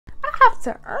have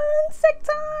to earn sick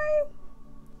time?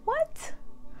 What?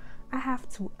 I have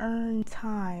to earn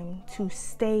time to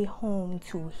stay home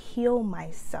to heal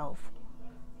myself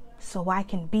so I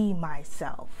can be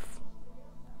myself.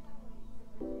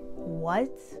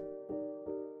 What?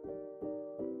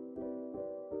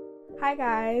 Hi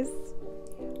guys,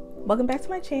 welcome back to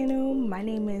my channel. My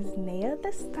name is Naya the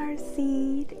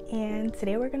Starseed, and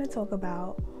today we're going to talk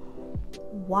about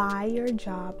why your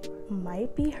job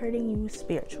might be hurting you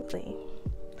spiritually.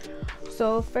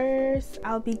 So first,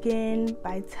 I'll begin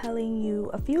by telling you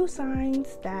a few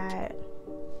signs that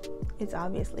it's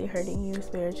obviously hurting you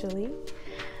spiritually.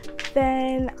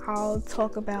 Then I'll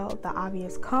talk about the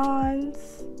obvious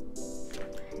cons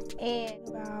and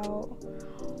about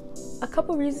a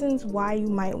couple reasons why you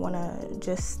might want to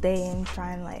just stay and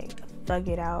try and like thug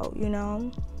it out, you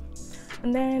know.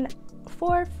 And then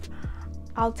fourth,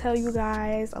 I'll tell you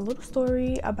guys a little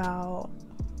story about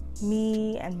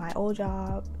me and my old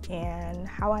job and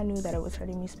how I knew that it was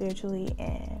hurting me spiritually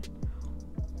and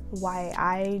why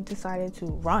I decided to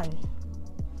run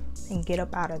and get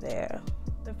up out of there.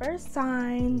 The first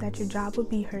sign that your job would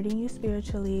be hurting you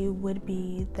spiritually would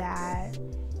be that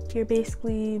you're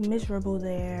basically miserable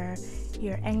there.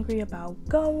 You're angry about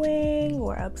going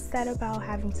or upset about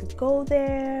having to go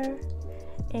there,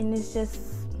 and it's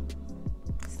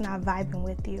not vibing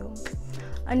with you.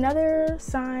 Another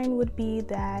sign would be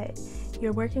that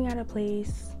you're working at a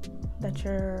place that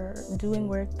you're doing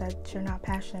work that you're not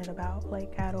passionate about,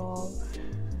 like at all.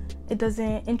 It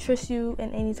doesn't interest you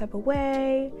in any type of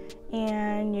way,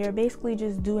 and you're basically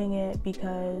just doing it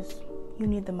because you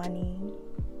need the money.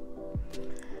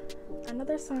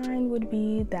 Another sign would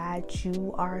be that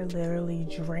you are literally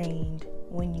drained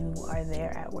when you are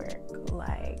there at work.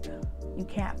 Like, you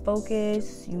can't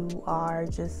focus, you are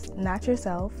just not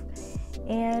yourself,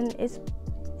 and it's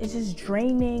just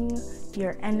draining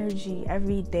your energy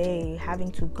every day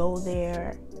having to go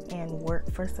there and work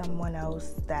for someone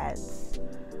else that's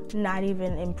not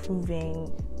even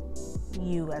improving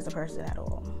you as a person at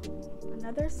all.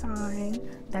 Another sign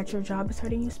that your job is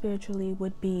hurting you spiritually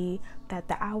would be that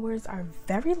the hours are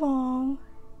very long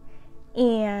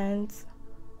and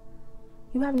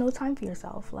you have no time for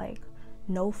yourself, like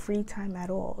no free time at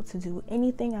all to do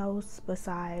anything else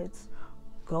besides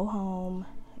go home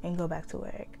and go back to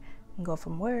work and go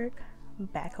from work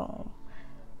back home.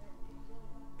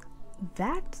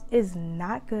 That is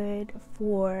not good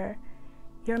for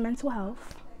your mental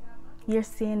health, your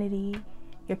sanity,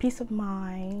 your peace of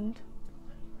mind.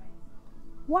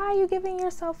 Why are you giving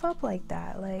yourself up like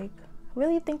that? Like,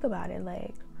 really think about it.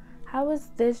 Like, how is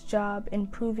this job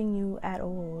improving you at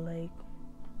all? Like,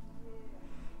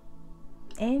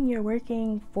 and you're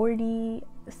working 40,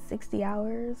 60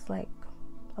 hours like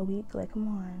a week. Like, come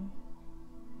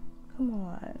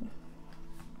on.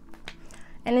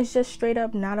 And it's just straight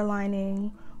up not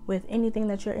aligning with anything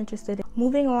that you're interested in.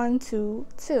 Moving on to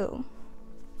 2.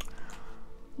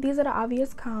 These are the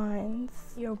obvious cons.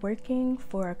 You're working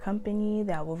for a company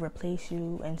that will replace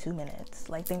you in 2 minutes.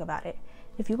 Like, think about it.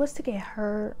 If you was to get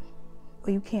hurt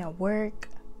or you can't work,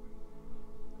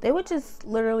 they would just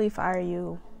literally fire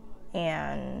you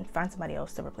and find somebody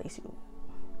else to replace you.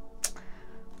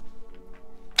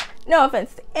 No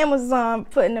offense to Amazon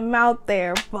putting them out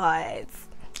there, but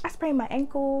I sprained my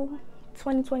ankle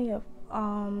 2020 of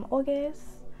August,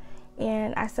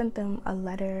 and I sent them a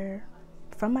letter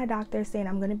from my doctor saying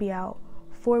I'm gonna be out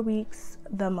 4 weeks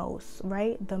the most,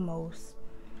 right? The most.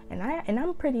 And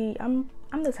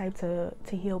I'm the type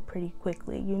to heal pretty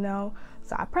quickly, you know?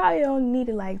 So I probably only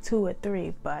needed like 2 or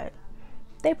 3, but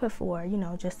they put 4, you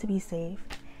know, just to be safe.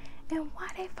 And why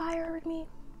they fired me?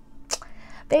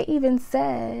 They even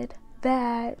said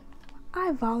that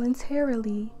I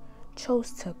voluntarily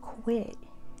chose to quit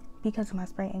because of my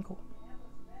sprained ankle.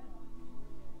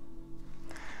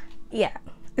 Yeah,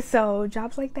 so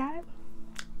jobs like that,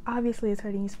 obviously it's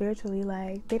hurting you spiritually.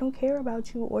 Like, they don't care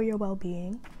about you or your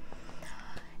well-being.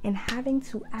 And having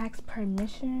to ask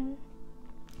permission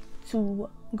to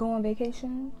go on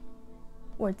vacation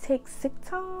or take sick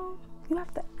time, I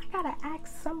gotta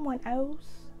ask someone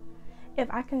else if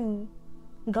I can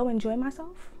go enjoy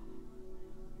myself.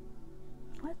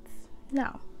 What?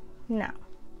 No.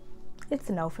 It's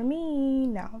a no for me,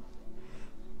 no.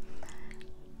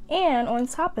 And on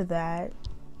top of that,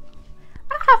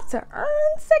 I have to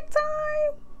earn sick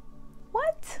time?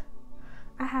 What?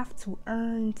 I have to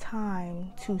earn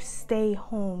time to stay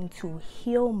home to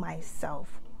heal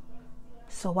myself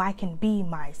so I can be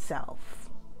myself.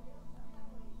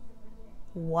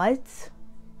 What?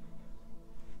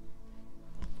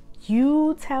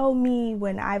 You tell me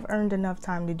when I've earned enough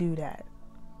time to do that.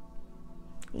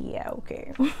 Yeah,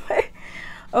 okay.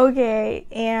 Okay,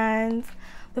 and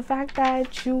the fact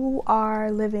that you are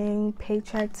living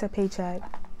paycheck to paycheck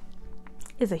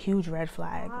is a huge red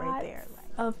flag right there.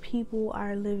 Of people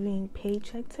are living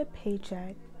paycheck to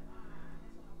paycheck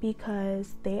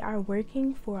because they are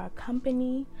working for a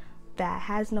company that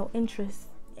has no interest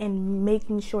in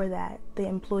making sure that the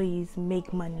employees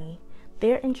make money.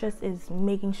 Their interest is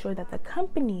making sure that the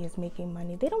company is making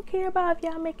money. They don't care about if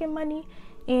y'all making money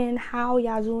and how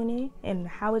y'all doing it and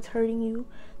how it's hurting you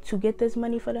to get this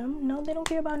money for them. No, they don't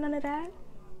care about none of that.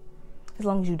 As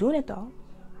long as you're doing it though.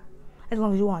 As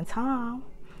long as you're on time.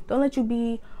 Don't let you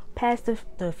be past the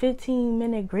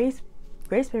 15-minute grace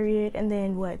period and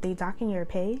then what, they docking your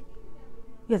pay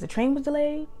because the train was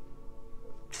delayed.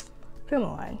 Come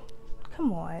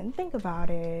on, think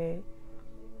about it.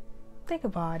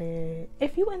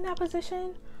 If you in that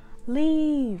position,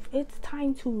 leave. It's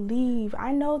time to leave.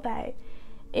 I know that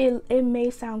it may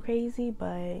sound crazy,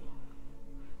 but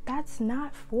that's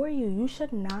not for you. You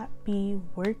should not be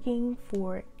working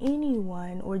for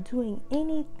anyone or doing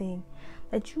anything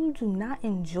that you do not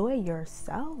enjoy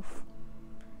yourself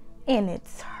and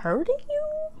it's hurting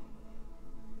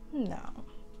you. No.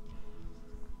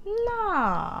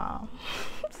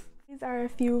 These are a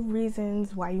few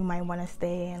reasons why you might want to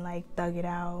stay and like thug it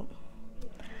out.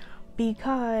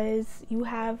 Because you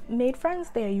have made friends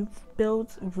there. You've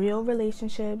built real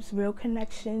relationships, real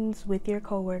connections with your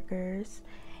coworkers,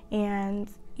 and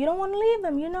you don't want to leave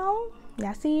them, you know?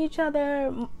 Y'all see each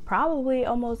other probably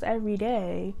almost every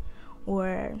day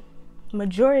or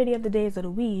majority of the days of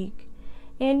the week.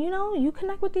 And you know, you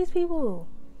connect with these people.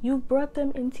 You've brought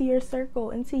them into your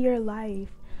circle, into your life.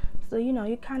 So, you know,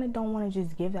 you kind of don't want to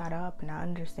just give that up, and I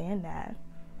understand that.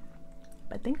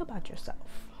 But think about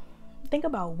yourself. Think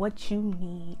about what you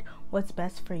need, what's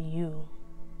best for you.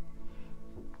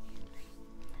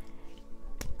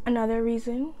 Another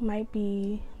reason might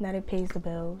be that it pays the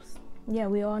bills. Yeah,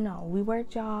 we all know. We work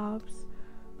jobs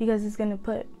because it's going to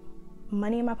put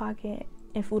money in my pocket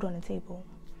and food on the table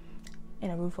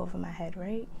and a roof over my head,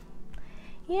 right?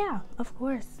 Yeah, of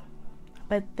course.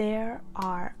 But there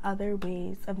are other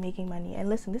ways of making money. And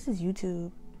listen, this is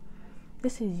YouTube.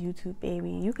 This is YouTube,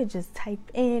 baby. You could just type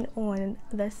in on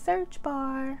the search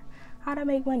bar how to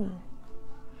make money.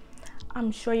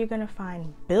 I'm sure you're gonna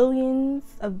find billions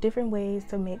of different ways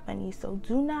to make money. So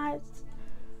do not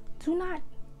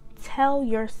tell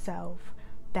yourself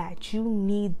that you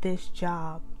need this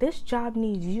job. This job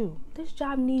needs you. This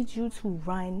job needs you to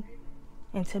run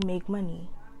and to make money.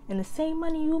 And the same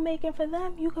money you making for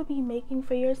them, you could be making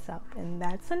for yourself. And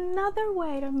that's another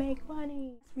way to make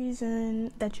money. The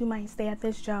reason that you might stay at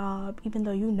this job, even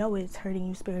though you know it's hurting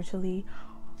you spiritually,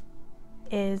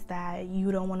 is that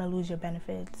you don't want to lose your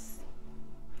benefits.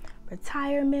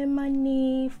 Retirement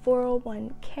money,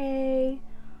 401k,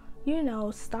 you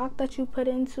know, stock that you put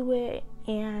into it,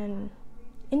 and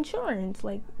insurance,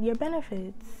 like your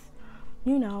benefits.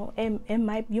 You know,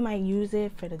 you might use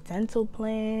it for the dental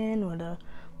plan or the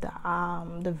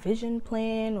vision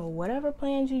plan or whatever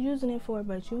plans you're using it for,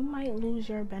 but you might lose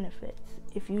your benefits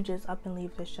if you just up and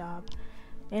leave this job.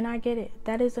 And I get it.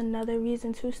 That is another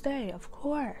reason to stay, of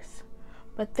course.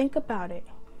 But think about it.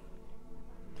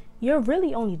 You're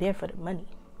really only there for the money.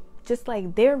 Just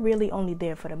like they're really only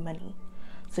there for the money.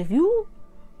 So if you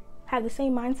have the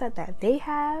same mindset that they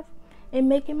have in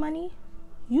making money,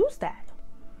 use that.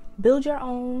 Build your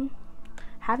own.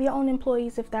 Have your own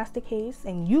employees if that's the case,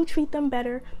 and you treat them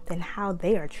better than how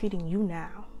they are treating you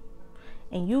now.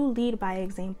 And you lead by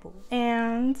example.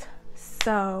 And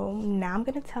so now I'm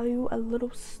going to tell you a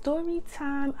little story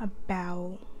time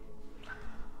about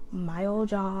my old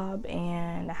job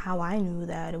and how I knew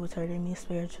that it was hurting me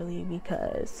spiritually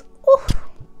because,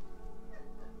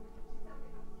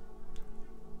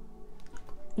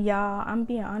 y'all, I'm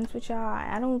being honest with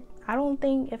y'all. I don't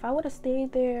think if I would have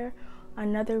stayed there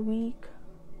another week,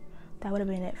 that would have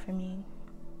been it for me.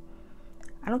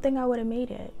 I don't think I would have made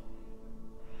it.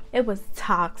 It was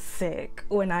toxic.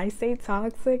 When I say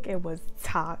toxic, it was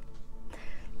top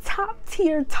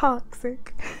tier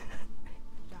toxic.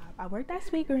 I worked at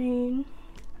Sweet Green.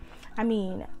 I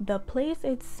mean, the place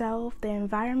itself, the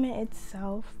environment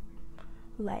itself,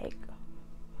 like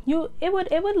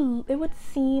it would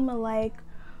seem like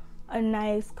a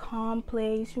nice calm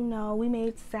place, you know. We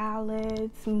made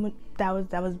salads. That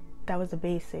was the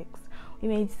basics. We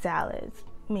made salads.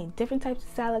 We made different types of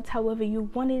salads however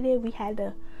you wanted it. We had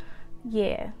the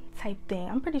type thing.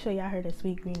 I'm pretty sure y'all heard of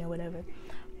Sweet Green or whatever.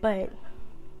 But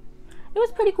it was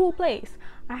a pretty cool place.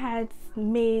 I had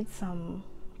made some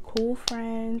cool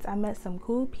friends. I met some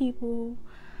cool people.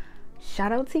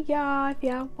 shout out to y'all if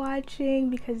y'all watching,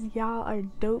 because y'all are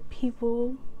dope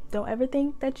people. Don't ever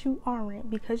think that you aren't,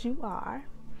 because you are.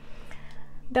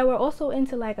 That were also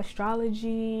into like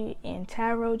astrology and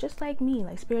tarot, just like me,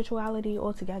 like spirituality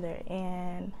altogether.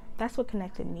 And that's what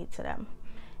connected me to them.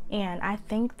 And I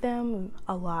thank them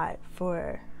a lot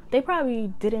for, they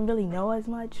probably didn't really know as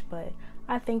much, but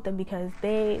I thank them because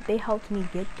they helped me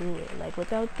get through it. Like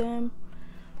without them,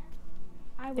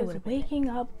 I was waking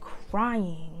up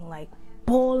crying, like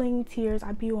bawling tears.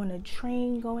 I'd be on a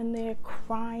train going there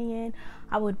crying.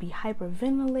 I would be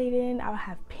hyperventilating. I would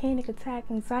have panic attacks,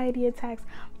 anxiety attacks,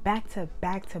 back to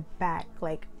back to back.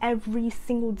 Like every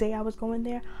single day I was going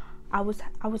there, I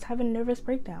was having a nervous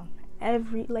breakdown.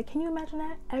 Can you imagine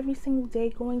that? Every single day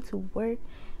going to work.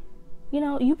 You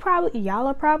know, y'all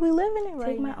are probably living it right now.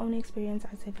 Take my own experience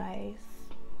as advice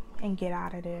and get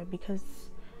out of there, because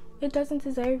it doesn't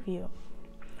deserve you.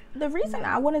 The reason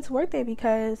I wanted to work there,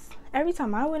 because every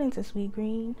time I went into Sweet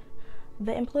Green,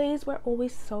 the employees were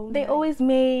always so nice. They always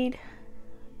made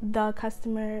the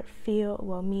customer feel,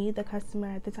 well, me, the customer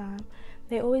at the time,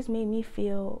 they always made me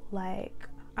feel like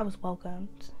I was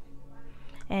welcomed.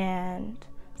 And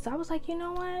so I was like, you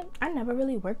know what? I never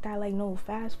really worked at like no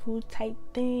fast food type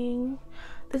thing.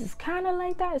 This is kind of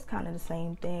like that. It's kind of the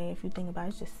same thing if you think about it.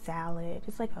 It's just salad.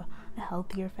 It's like a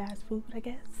healthier fast food, I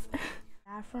guess.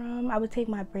 Bathroom, I would take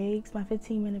my breaks, my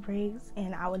 15-minute breaks,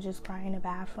 and I would just cry in the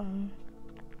bathroom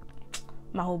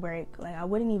my whole break. Like I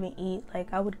wouldn't even eat.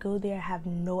 Like I would go there, have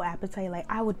no appetite. Like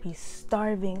I would be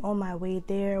starving on my way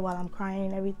there while I'm crying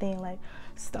and everything, like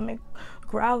stomach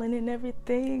growling and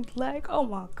everything, like oh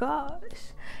my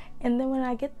gosh. And then when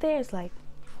I get there, it's like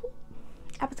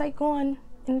appetite gone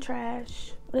in the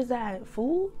trash. What is that?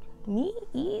 Food? Me?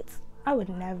 Eat? I would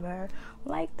never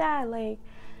like that. Like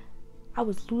I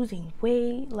was losing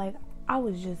weight, like I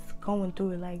was just going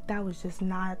through it, like that was just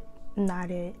not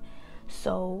it.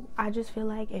 So I just feel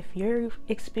like if you're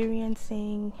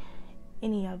experiencing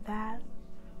any of that,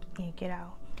 yeah, get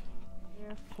out.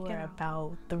 For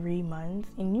about 3 months,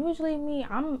 and usually me,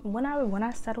 when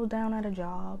I settle down at a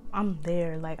job, I'm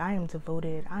there. Like I am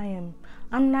devoted. I'm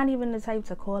not even the type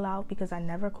to call out, because I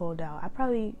never called out. I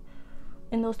probably,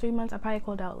 in those 3 months, I probably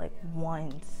called out like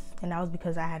once. And that was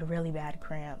because I had really bad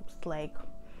cramps, like,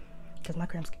 because my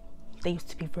cramps, they used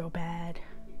to be real bad,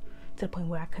 to the point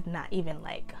where I could not even,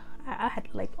 like, I had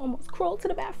to, like, almost crawl to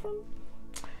the bathroom.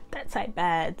 That type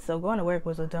bad. So going to work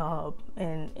was a job.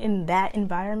 And in that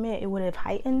environment, it would have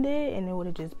heightened it, and it would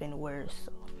have just been worse.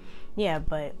 So, yeah,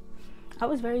 but I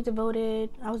was very devoted.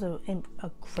 I was a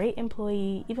great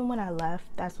employee. Even when I left,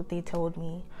 that's what they told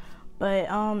me. But,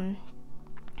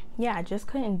 yeah, I just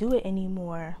couldn't do it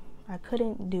anymore. I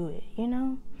couldn't do it, you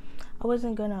know? I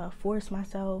wasn't gonna force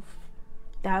myself.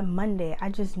 That Monday, I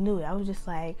just knew it. I was just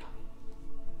like,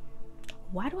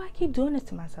 why do I keep doing this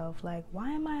to myself? Like,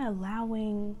 why am I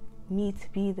allowing me to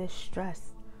be this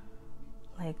stressed?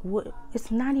 Like, what? It's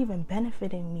not even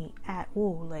benefiting me at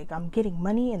all. Like, I'm getting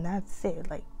money and that's it.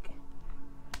 Like,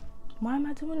 why am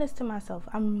I doing this to myself?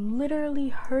 I'm literally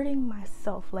hurting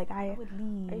myself. Like, I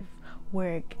would leave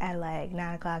work at like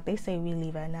 9 o'clock. They say we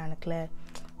leave at 9 o'clock.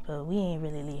 But we ain't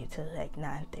really leave till like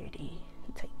 9:30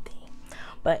 type thing.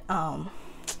 But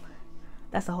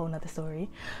that's a whole nother story.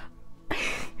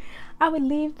 I would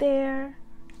leave there,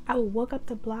 I would walk up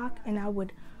the block, and I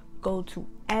would go to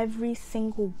every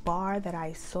single bar that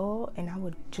I saw, and I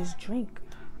would just drink.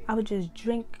 I would just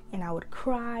drink, and I would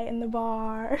cry in the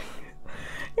bar. And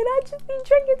I'd just be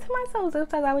drinking to myself.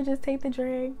 Sometimes I would just take the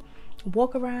drink,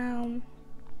 walk around,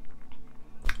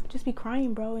 just be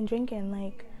crying, bro, and drinking.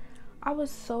 Like, I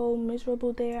was so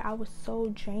miserable there. I was so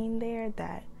drained there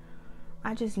that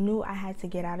I just knew I had to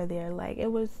get out of there. Like,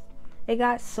 it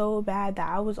got so bad that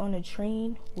I was on a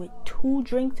train with 2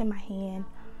 drinks in my hand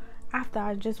after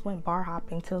I just went bar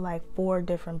hopping to like 4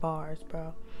 different bars,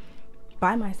 bro,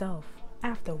 by myself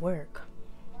after work.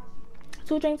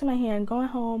 2 drinks in my hand, going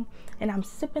home, and I'm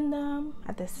sipping them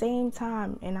at the same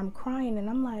time, and I'm crying, and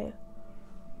I'm like,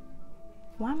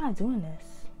 why am I doing this?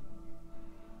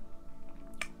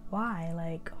 Why?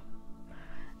 Like,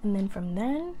 and then from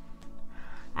then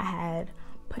I had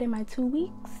put in my 2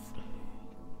 weeks.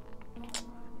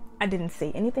 I didn't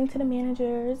say anything to the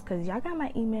managers, because y'all got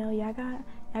my email, y'all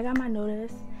got my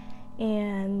notice.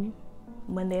 And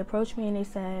when they approached me and they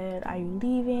said, are you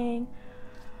leaving?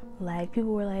 Like,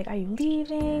 people were like, are you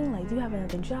leaving? Like, do you have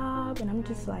another job? And I'm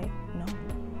just like, no.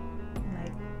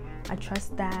 Like, I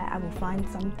trust that I will find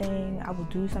something, I will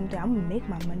do something. I'm gonna make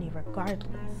my money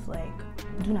regardless. Like,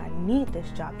 I do not need this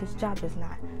job. This job is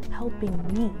not helping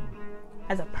me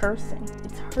as a person.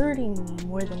 It's hurting me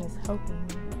more than it's helping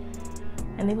me.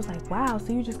 And they was like, wow,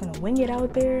 so you're just gonna wing it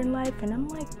out there in life? And I'm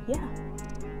like, yeah.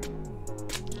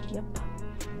 Yep.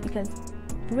 Because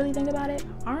if you really think about it,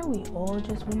 aren't we all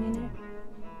just winging it?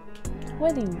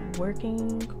 Whether you're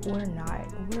working or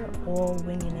not, we're all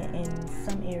winging it in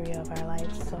some area of our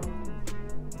life. So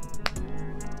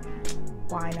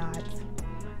why not?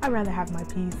 I'd rather have my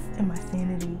peace and my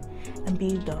sanity and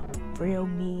be the real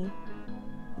me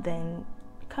than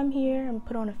come here and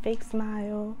put on a fake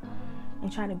smile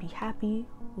and try to be happy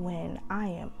when I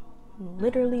am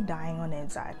literally dying on the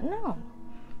inside. No.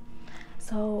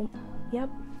 So, yep,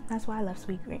 that's why I love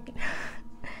Sweet Green.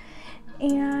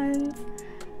 And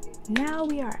now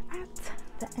we are at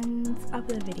the end of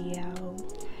the video.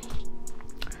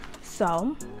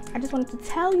 So, I just wanted to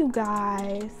tell you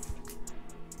guys,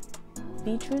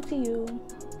 be true to you.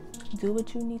 Do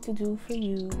what you need to do for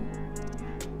you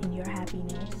and your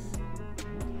happiness.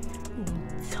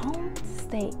 And don't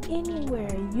stay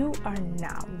anywhere you are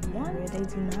not wanted. They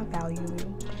do not value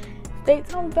you. If they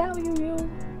don't value you,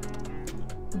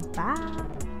 bye.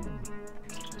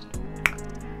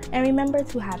 And remember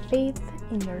to have faith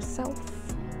in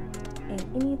yourself, and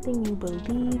anything you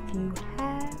believe you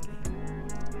have,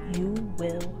 you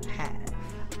will have.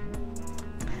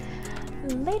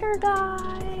 Later,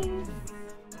 guys.